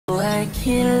I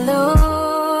can't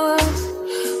lose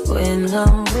when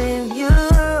I'm with you.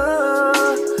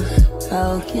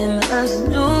 How can us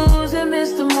lose and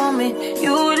miss the moment?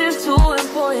 You just too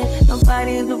important.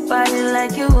 Nobody's nobody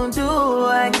like you do.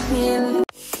 I can't lose.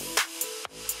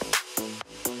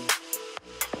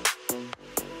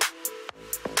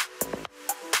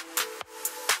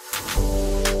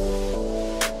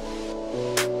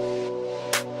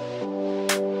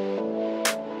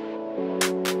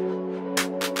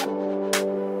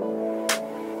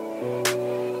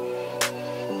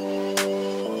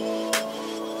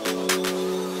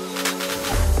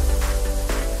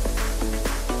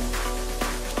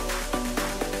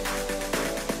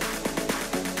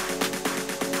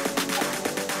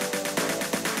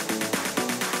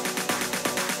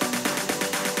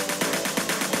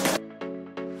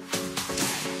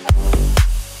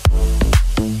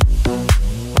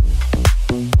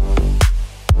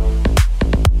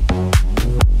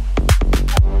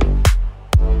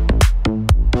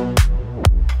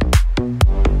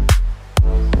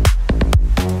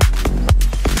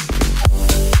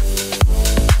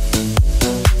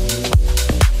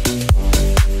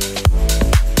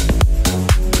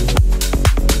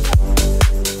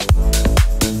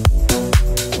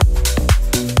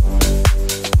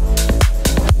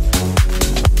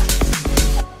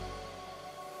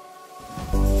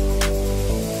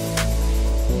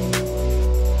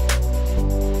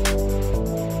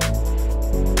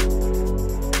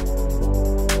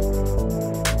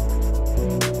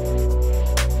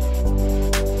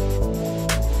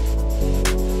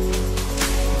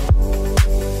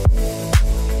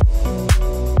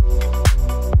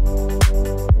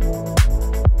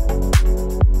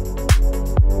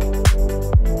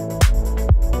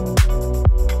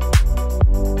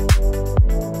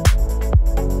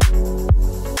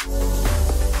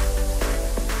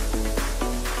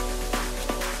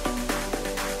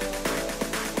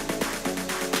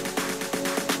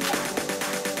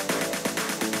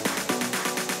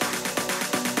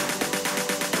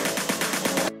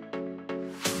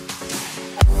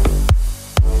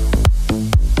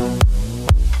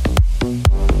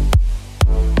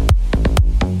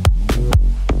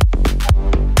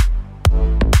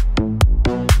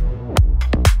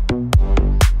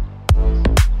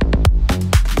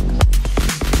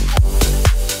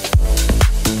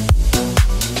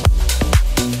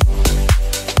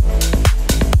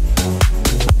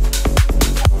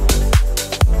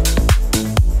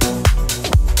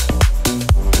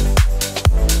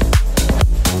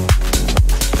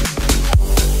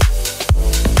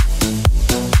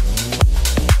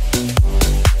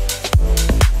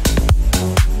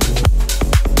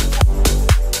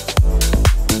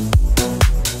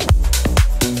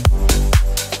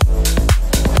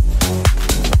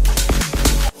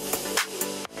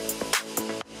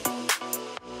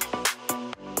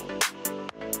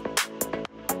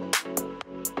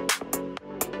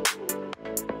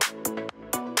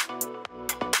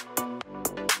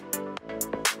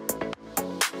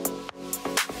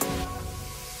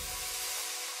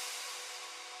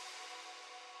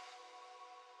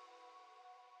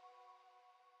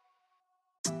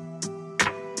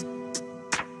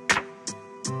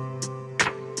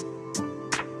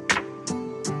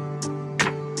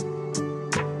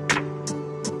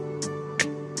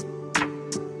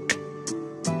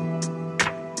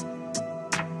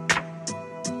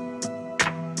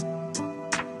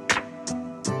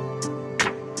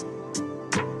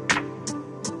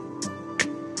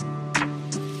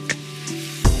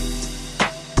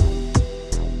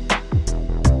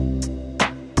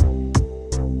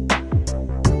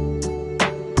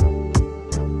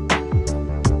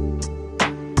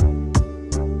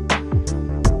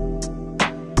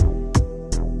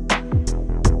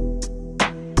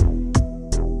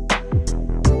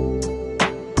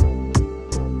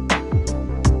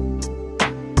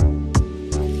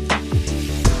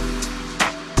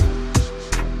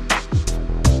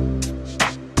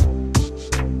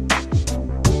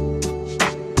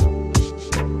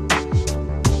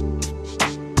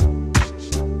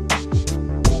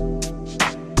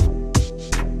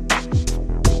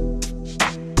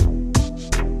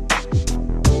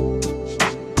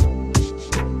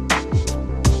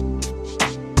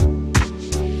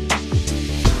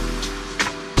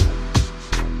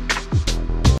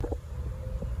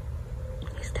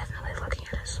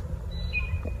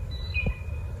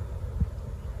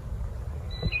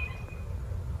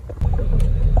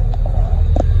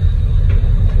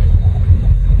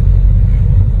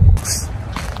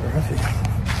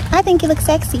 I think you look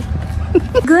sexy.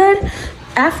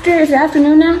 It's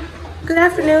afternoon now. Good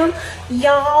afternoon,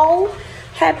 y'all.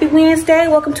 Happy Wednesday.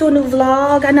 Welcome to a new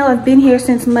vlog. I know I've been here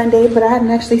since Monday, but I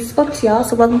haven't actually spoke to y'all.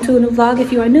 So welcome to a new vlog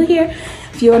if you are new here.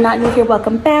 If you are not new here,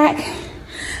 welcome back.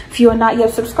 If you are not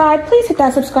yet subscribed, please hit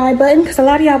that subscribe button because a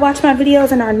lot of y'all watch my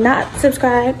videos and are not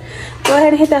subscribed. Go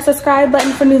ahead and hit that subscribe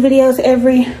button for new videos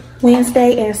every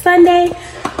Wednesday and Sunday.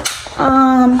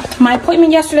 My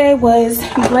appointment yesterday was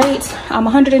great. I'm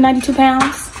 192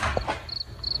 pounds.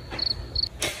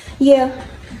 Yeah.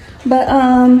 But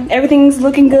everything's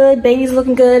looking good. Baby's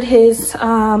looking good. His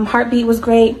heartbeat was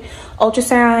great.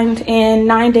 Ultrasound in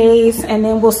 9 days, and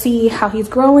then we'll see how he's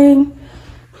growing.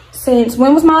 Since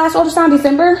when was my last ultrasound?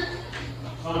 December?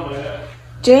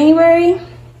 January?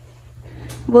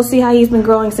 We'll see how he's been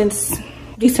growing since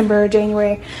December or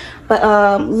January. But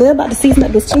Lil about to season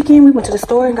up this chicken. We went to the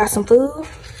store and got some food.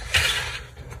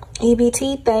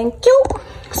 EBT, thank you.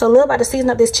 So Lil about to season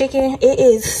up this chicken. It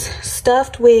is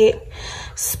stuffed with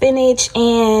spinach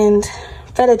and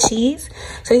feta cheese.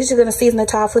 So he's just gonna season the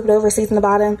top, flip it over, season the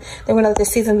bottom. Then we're gonna let the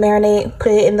season marinate,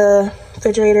 put it in the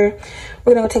refrigerator.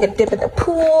 We're gonna go take a dip at the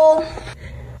pool.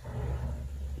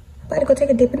 About to go take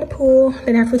a dip in the pool.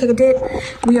 Then after we take a dip,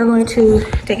 we are going to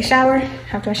take a shower.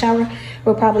 After a shower,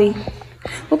 we'll probably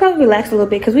relax a little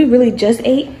bit because we really just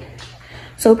ate.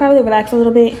 So we'll probably relax a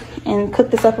little bit and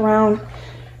cook this up around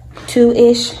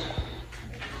 2-ish.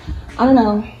 I don't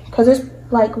know, because it's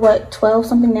like what, 12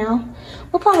 something now.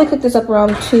 We'll probably cook this up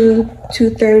around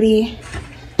 2:30,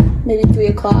 maybe 3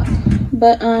 o'clock.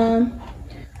 But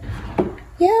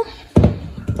yeah,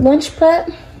 lunch prep,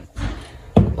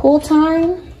 pool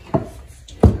time.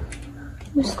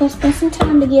 We're just gonna spend some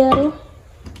time together.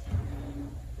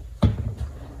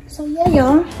 So yeah,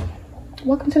 y'all,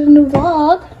 welcome to the new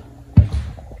vlog.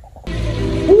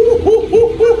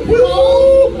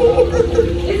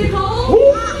 Is it cold?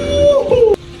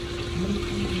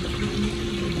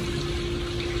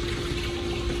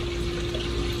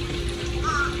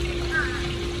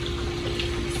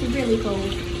 It's really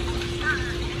cold.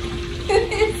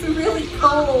 It's really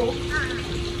cold.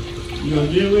 You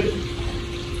gonna deal with it?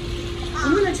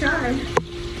 I'm gonna try.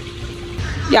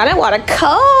 Y'all, that water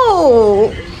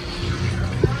cold.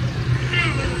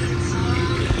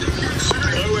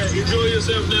 All right, enjoy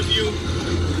yourself, nephew.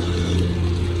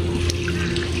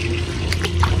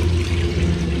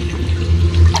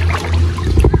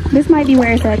 This might be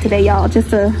where it's at today, y'all.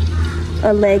 Just a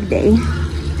leg day.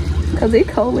 Cause it's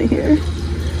cold in here.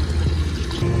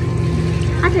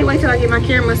 I can't wait till I get my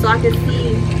camera so I can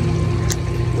see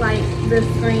like the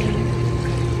screen.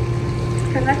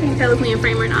 Cause I can't tell if we in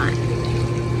frame or not.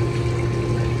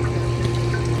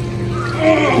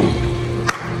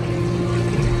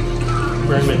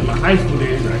 Bring me my high school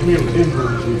days right here with this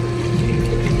bullshit.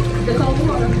 The cold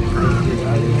water. Go.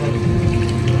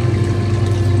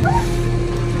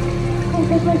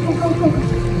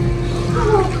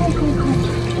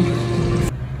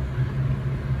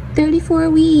 34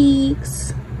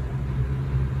 weeks.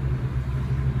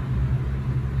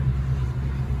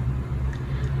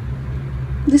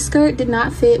 This skirt did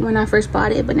not fit when I first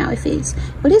bought it, but now it fits.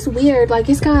 But it's weird, like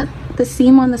it's got the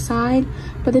seam on the side,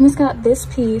 but then it's got this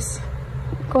piece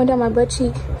going down my butt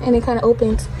cheek and it kind of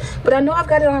opens. But I know I've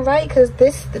got it on right because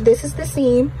this is the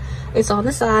seam. It's on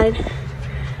the side.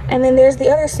 And then there's the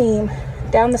other seam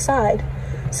down the side.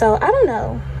 So I don't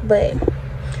know, but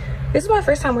this is my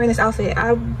first time wearing this outfit.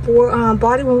 I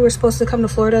bought it when we were supposed to come to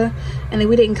Florida and then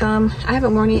we didn't come. I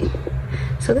haven't worn it.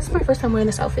 So this is my first time wearing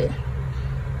this outfit.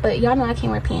 But y'all know I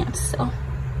can't wear pants, so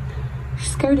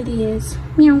skirt it is.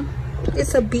 Meow.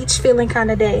 It's a beach feeling kind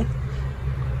of day.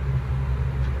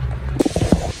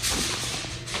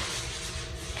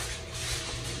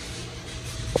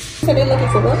 So they're looking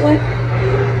for what?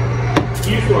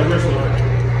 You for this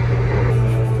one.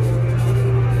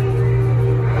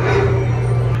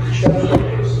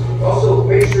 Also,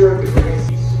 make sure of the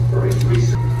currencies for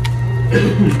increase.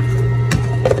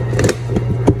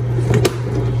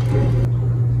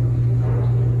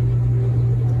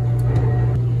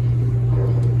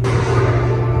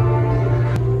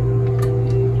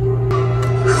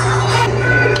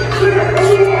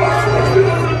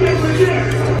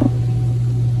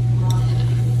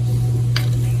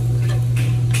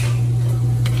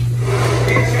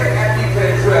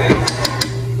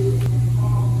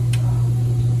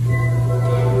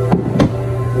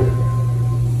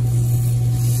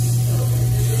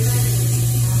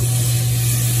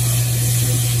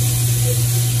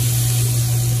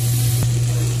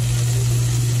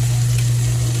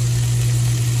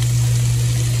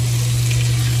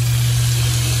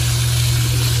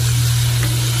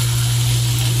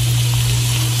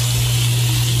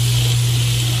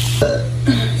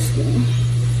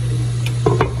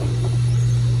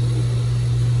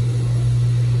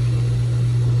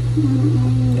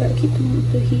 Gotta keep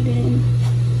the heat in.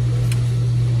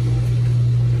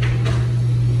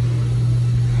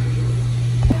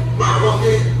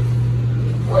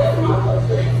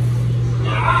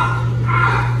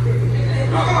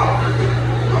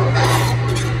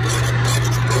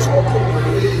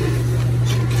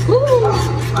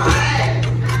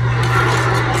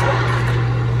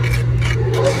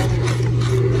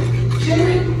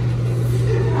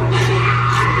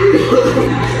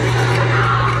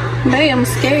 I'm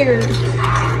scared.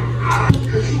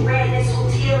 Because you ran this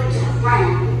hotel into the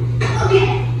ground. Okay.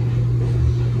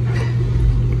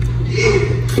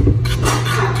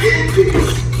 I did this.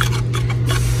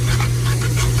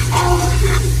 Well,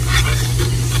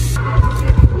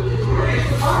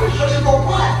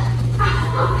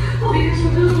 because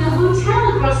we're building a hotel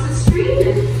across the street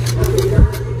and we've got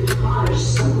a cottage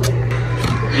somewhere.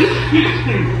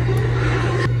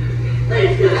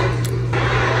 Thank you.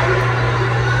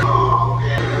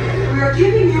 We're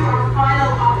giving you our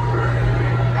final offer.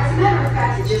 As a matter of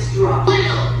fact, it just dropped.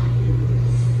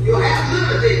 You have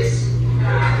limited.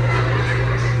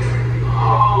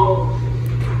 Oh.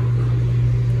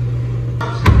 I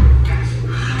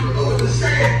was just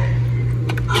saying,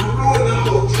 I'm ruining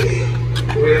the hotel.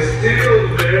 We're still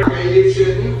there. And you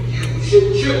shouldn't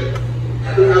shoot.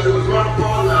 Because it was my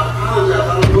fault, and I apologize. I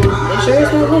don't know how. It sure is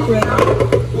not look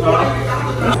right.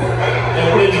 And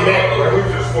we'll be back where we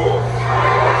just for.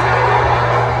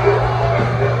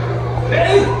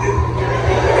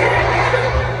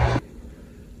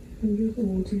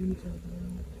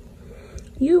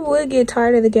 You would get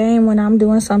tired of the game when I'm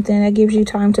doing something that gives you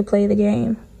time to play the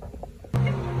game.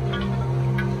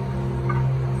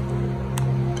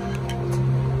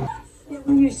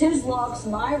 Use his looks,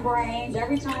 my brains,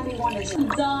 every time he wanted to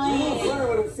die.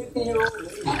 Oh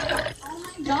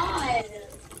my god.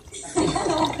 That's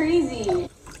so crazy.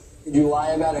 Did you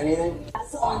lie about anything?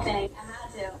 That's the only thing. I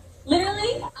had to.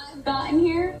 Literally, I've gotten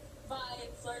here by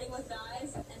flirting with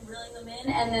guys and reeling them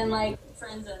in and then like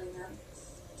friend zoning them.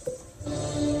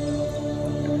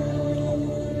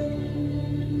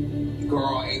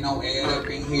 Girl, ain't no Ed up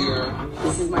in here.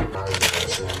 This is my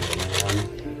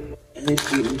and they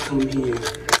didn't come here.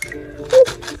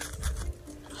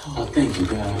 Oh, thank you,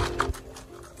 God.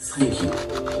 Thank you.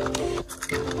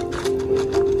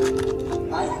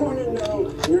 I want to know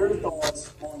your thoughts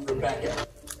on Rebecca.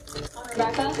 On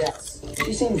Rebecca? Yes.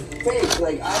 She seems fake.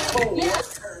 Like, I don't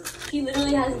like her. She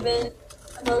literally has been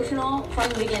emotional from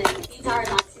the beginning. The entire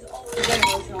time. She's always been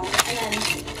emotional. And then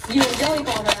you and Joey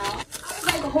called her out. I was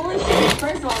like, holy shit.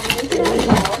 First of all, we need to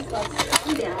have like,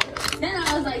 calm down. Then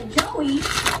I was like, Joey,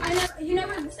 you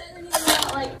never said anything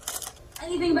about like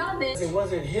anything about this. It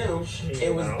wasn't him.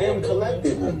 It was them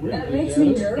collectively. That makes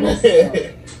me nervous.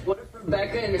 What if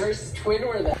Rebecca and her twin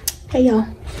were there? Hey y'all,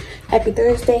 happy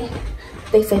Thursday.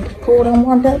 They said the pool done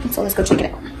warmed up, so let's go check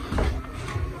it out.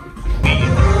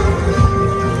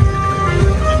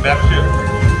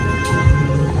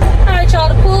 Alright y'all,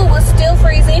 the pool was still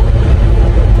freezing.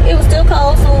 It was still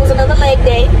cold, so it was another leg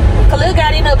day. Khalil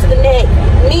got in up to the neck.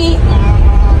 Me,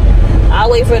 I'll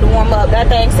wait for it to warm up. That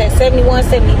thing said 71,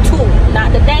 72.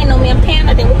 Not the thing, no man pan,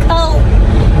 nothing was cold.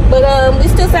 But we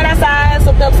still sat outside,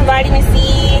 soaked up some vitamin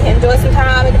C, enjoyed some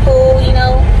time at the pool, you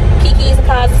know, kikis and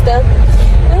pies and stuff.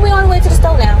 And we on the way to the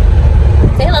store now.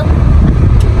 Say hello.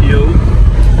 Yo.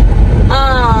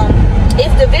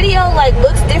 If the video like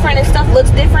looks different and stuff looks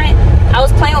different, I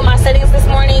was playing with my settings this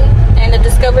morning and I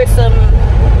discovered some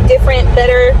different,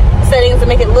 better settings to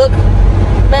make it look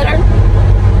better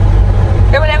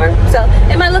or whatever. So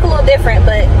it might look a little different,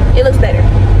 but it looks better.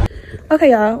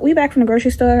 Okay y'all, we back from the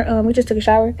grocery store. We just took a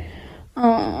shower.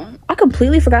 I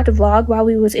completely forgot to vlog while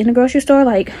we was in the grocery store.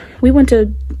 Like, we went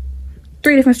to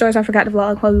 3 different stores. I forgot to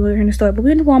vlog while we were in the store, but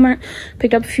we went to Walmart,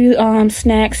 picked up a few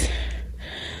snacks,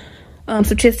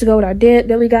 some chips to go with our dip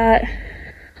that we got.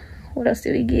 What else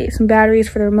did we get? Some batteries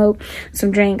for the remote,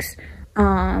 some drinks.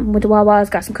 With the Wawa's,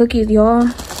 got some cookies. Y'all,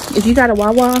 if you got a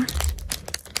Wawa,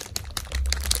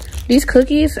 these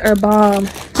cookies are bomb.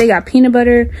 They got peanut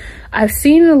butter. I've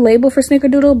seen the label for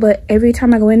Snickerdoodle, but every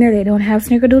time I go in there, they don't have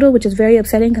Snickerdoodle, which is very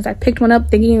upsetting because I picked one up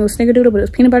thinking it was Snickerdoodle, but it was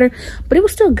peanut butter. But it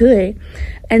was still good.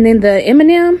 And then the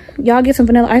M&M, y'all get some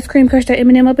vanilla ice cream, crush that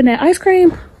M&M up in that ice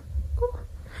cream.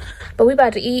 But we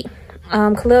about to eat.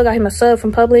 Khalil got him a sub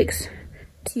from Publix.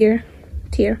 Tier.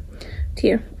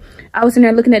 I was in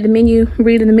there looking at the menu,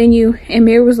 reading the menu, and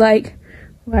Mir was like,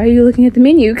 why are you looking at the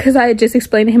menu? Because I had just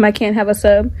explained to him I can't have a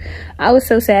sub. I was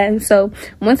so sad. And so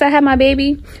once I have my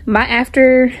baby, my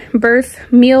after birth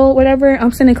meal, whatever,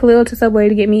 I'm sending Khalil to Subway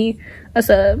to get me a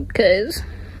sub.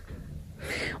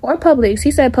 Or Publix.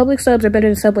 He said Publix subs are better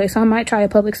than Subway, so I might try a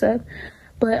Publix sub.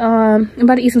 But I'm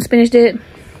about to eat some spinach dip.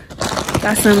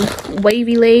 Got some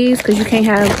wavy Lays, because you can't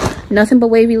have nothing but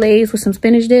wavy Lays with some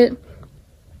spinach dip.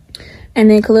 And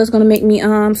then Khalil's gonna make me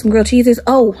some grilled cheeses.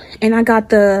 Oh, and I got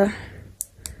the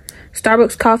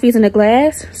Starbucks coffees in a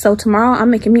glass. So tomorrow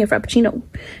I'm making me a frappuccino.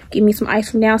 Give me some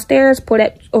ice from downstairs, pour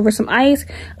that over some ice.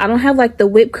 I don't have like the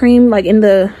whipped cream like in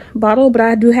the bottle, but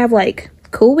I do have like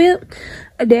Cool Whip.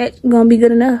 That's gonna be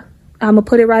good enough. I'm gonna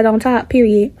put it right on top,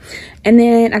 period. And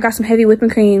then I got some heavy whipping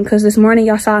cream, because this morning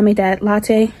y'all saw I made that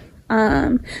latte.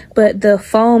 But the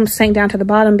foam sank down to the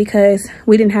bottom because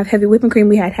we didn't have heavy whipping cream.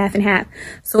 We had half and half,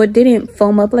 so it didn't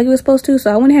foam up like it was supposed to.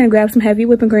 So I went ahead and grabbed some heavy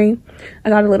whipping cream. I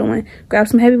got a little one. Grab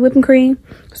some heavy whipping cream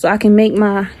so I can make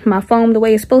my foam the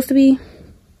way it's supposed to be.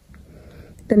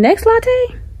 The next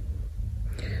latte,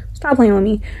 stop playing with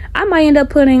me. I might end up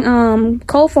putting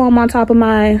cold foam on top of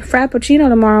my frappuccino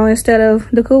tomorrow instead of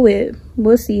the Cool Whip.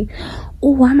 We'll see.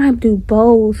 Oh, I might do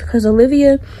both, because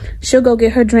Olivia, she'll go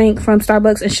get her drink from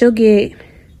Starbucks and she'll get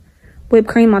whipped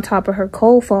cream on top of her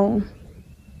cold foam.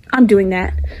 I'm doing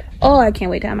that. Oh, I can't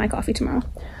wait to have my coffee tomorrow.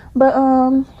 But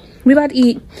we about to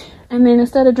eat, and then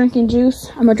instead of drinking juice,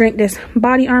 I'm gonna drink this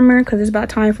body armor, because it's about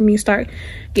time for me to start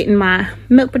getting my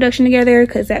milk production together,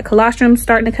 because that colostrum's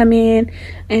starting to come in.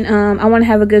 And I want to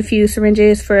have a good few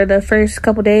syringes for the first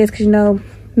couple days, because you know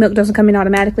milk doesn't come in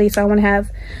automatically, so I want to have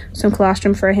some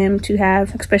colostrum for him to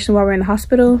have, especially while we're in the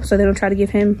hospital, so they don't try to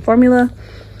give him formula.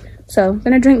 So I'm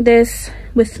gonna drink this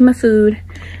with my food,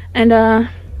 and that's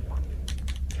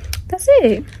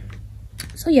it.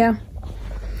 So yeah,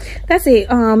 that's it.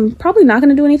 Probably not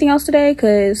gonna do anything else today,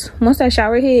 because once that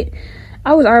shower hit,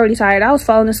 I was already tired. I was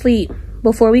falling asleep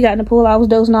before we got in the pool. I was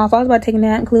dozing off. I was about to take a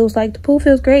nap, and Khalil was like, the pool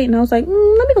feels great, and I was like,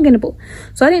 let me go get in the pool.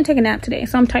 So I didn't take a nap today,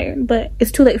 so I'm tired, but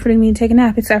it's too late for me to take a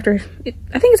nap. It's after,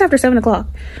 I think it's after 7 o'clock.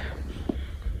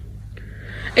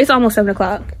 It's almost 7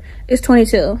 o'clock. It's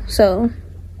 22, so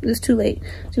it's too late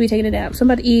to be taking a nap. So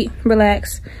I'm about to eat,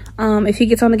 relax. If he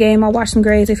gets on the game, I'll watch some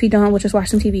grades. If he don't, we'll just watch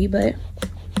some TV, but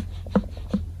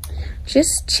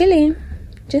just chilling.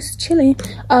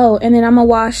 Oh, and then I'm gonna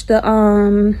wash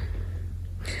the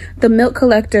milk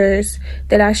collectors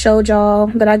that I showed y'all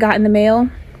that I got in the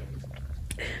mail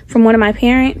from one of my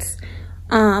parents.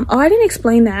 Oh, I didn't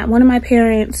explain that. One of my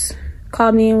parents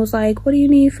called me and was like, what do you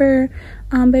need for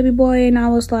baby boy? And I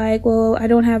was like, well, I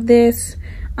don't have this.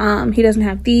 He doesn't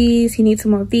have these. He needs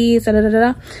some more of these. Da, da, da,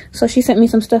 da. So she sent me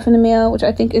some stuff in the mail, which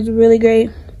I think is really great.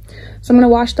 So I'm gonna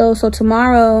wash those. So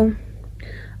tomorrow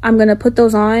I'm gonna put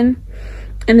those on,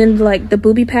 and then like the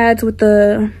booby pads with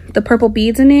the purple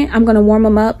beads in it, I'm gonna warm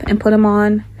them up and put them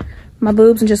on my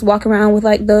boobs and just walk around with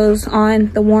like those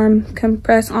on, the warm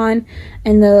compress on,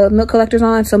 and the milk collectors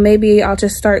on. So maybe I'll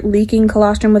just start leaking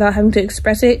colostrum without having to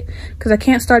express it, because I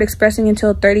can't start expressing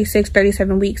until 36,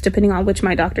 37 weeks, depending on which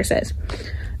my doctor says.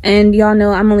 And y'all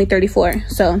know I'm only 34,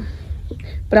 so,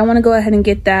 but I want to go ahead and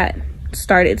get that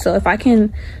started. So if I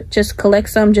can just collect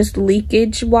some just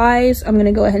leakage wise, I'm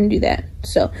gonna go ahead and do that.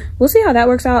 So we'll see how that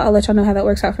works out. I'll let y'all know how that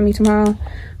works out for me tomorrow.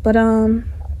 But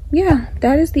yeah,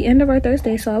 that is the end of our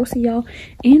Thursday. So I will see y'all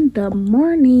in the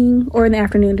morning or in the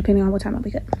afternoon, depending on what time I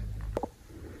wake up.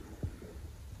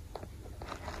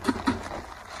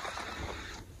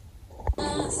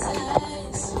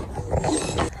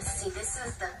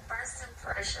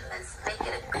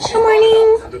 Good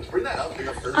morning.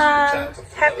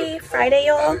 Happy Friday,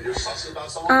 y'all.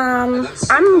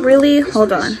 I'm really,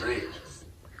 hold on.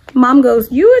 Mom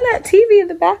goes, you and that TV in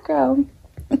the background.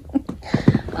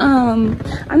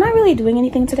 I'm not really doing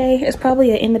anything today. It's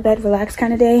probably an in the bed relax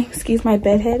kind of day. Excuse my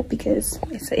bed head, because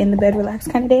it's an in the bed relax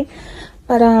kind of day.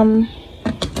 But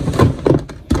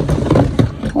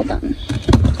hold on.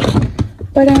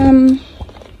 But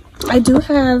I do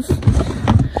have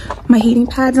my heating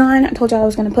pads on. I told y'all I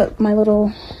was gonna put my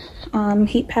little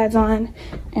heat pads on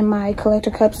and my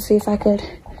collector cups to see if I could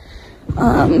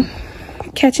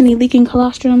catch any leaking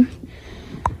colostrum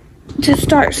to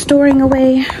start storing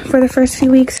away for the first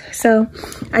few weeks. So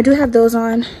I do have those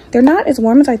on. They're not as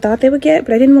warm as I thought they would get,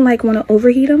 but I didn't like want to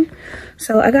overheat them,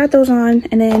 so I got those on.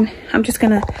 And then I'm just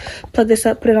gonna plug this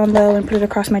up, put it on low, and put it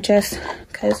across my chest,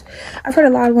 because I've heard a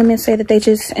lot of women say that they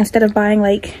just, instead of buying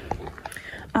like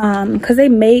because they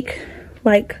make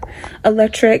like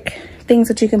electric things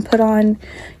that you can put on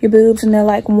your boobs, and they're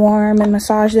like warm and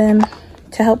massage them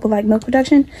to help with like milk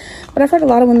production. But I've heard a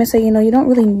lot of women say, you know, you don't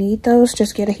really need those,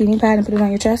 just get a heating pad and put it on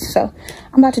your chest. So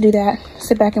I'm about to do that,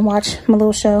 sit back and watch my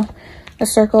little show, The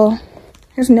Circle.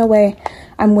 There's no way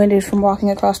I'm winded from walking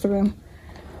across the room,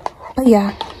 but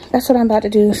yeah, that's what I'm about to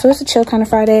do. So it's a chill kind of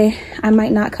Friday. I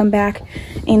might not come back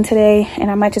in today,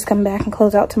 and I might just come back and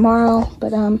close out tomorrow,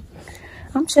 but I'm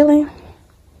chilling.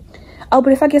 Oh,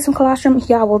 but if I get some colostrum,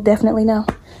 y'all will definitely know.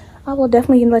 I will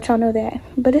definitely let y'all know that.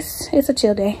 But it's a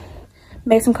chill day.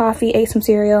 Made some coffee, ate some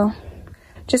cereal,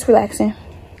 just relaxing.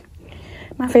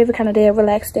 My favorite kind of day, a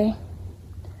relaxed day.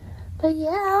 But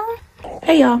yeah.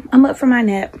 Hey y'all, I'm up for my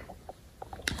nap.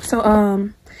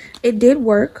 So it did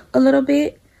work a little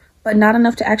bit, but not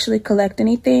enough to actually collect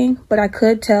anything. But I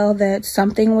could tell that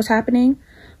something was happening,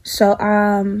 so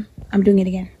I'm doing it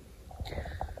again.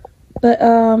 But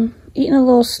eating a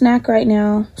little snack right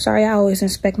now. Sorry, I always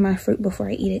inspect my fruit before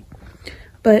I eat it.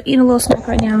 But eating a little snack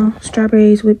right now.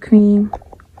 Strawberries, whipped cream.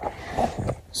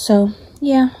 So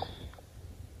yeah,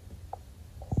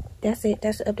 that's it.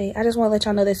 That's the update. I just want to let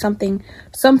y'all know that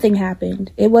something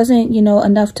happened. It wasn't, you know,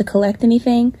 enough to collect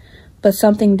anything, but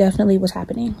something definitely was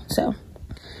happening. So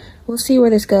we'll see where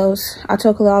this goes. I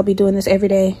told Khalil I'll be doing this every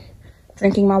day,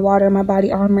 drinking my water, my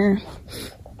body armor,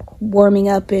 warming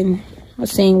up, and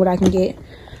seeing what I can get.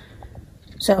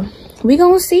 So we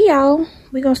gonna see, y'all.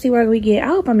 We gonna see where we get. I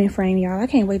hope I'm in frame, y'all. I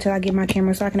can't wait till I get my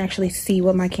camera so I can actually see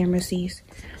what my camera sees.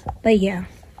 But yeah.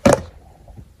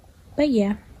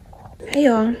 Hey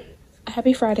y'all,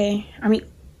 happy Friday.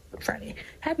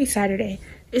 Happy Saturday.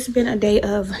 It's been a day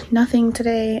of nothing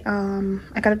today.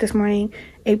 I got up this morning,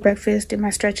 ate breakfast, did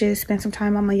my stretches, spent some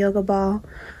time on my yoga ball.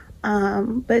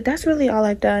 But that's really all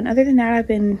I've done. Other than that, I've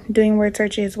been doing word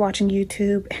searches, watching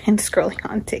YouTube, and scrolling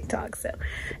on TikTok. So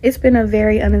it's been a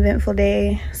very uneventful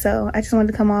day. So I just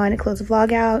wanted to come on and close the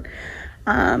vlog out.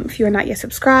 If you are not yet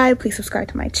subscribed, please subscribe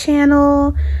to my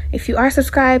channel. If you are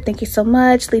subscribed, thank you so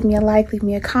much. Leave me a like, leave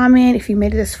me a comment. If you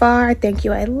made it this far, thank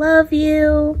you. I love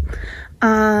you.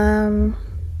 Brain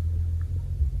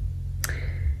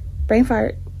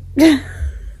fart.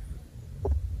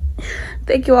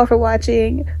 Thank you all for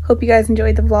watching. Hope you guys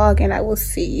enjoyed the vlog, and I will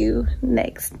see you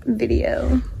next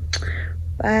video.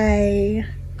 Bye.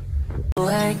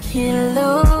 I can't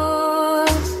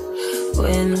lose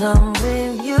when I'm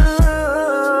with you.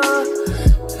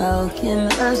 How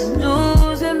can us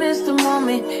lose and miss the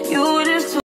moment? You just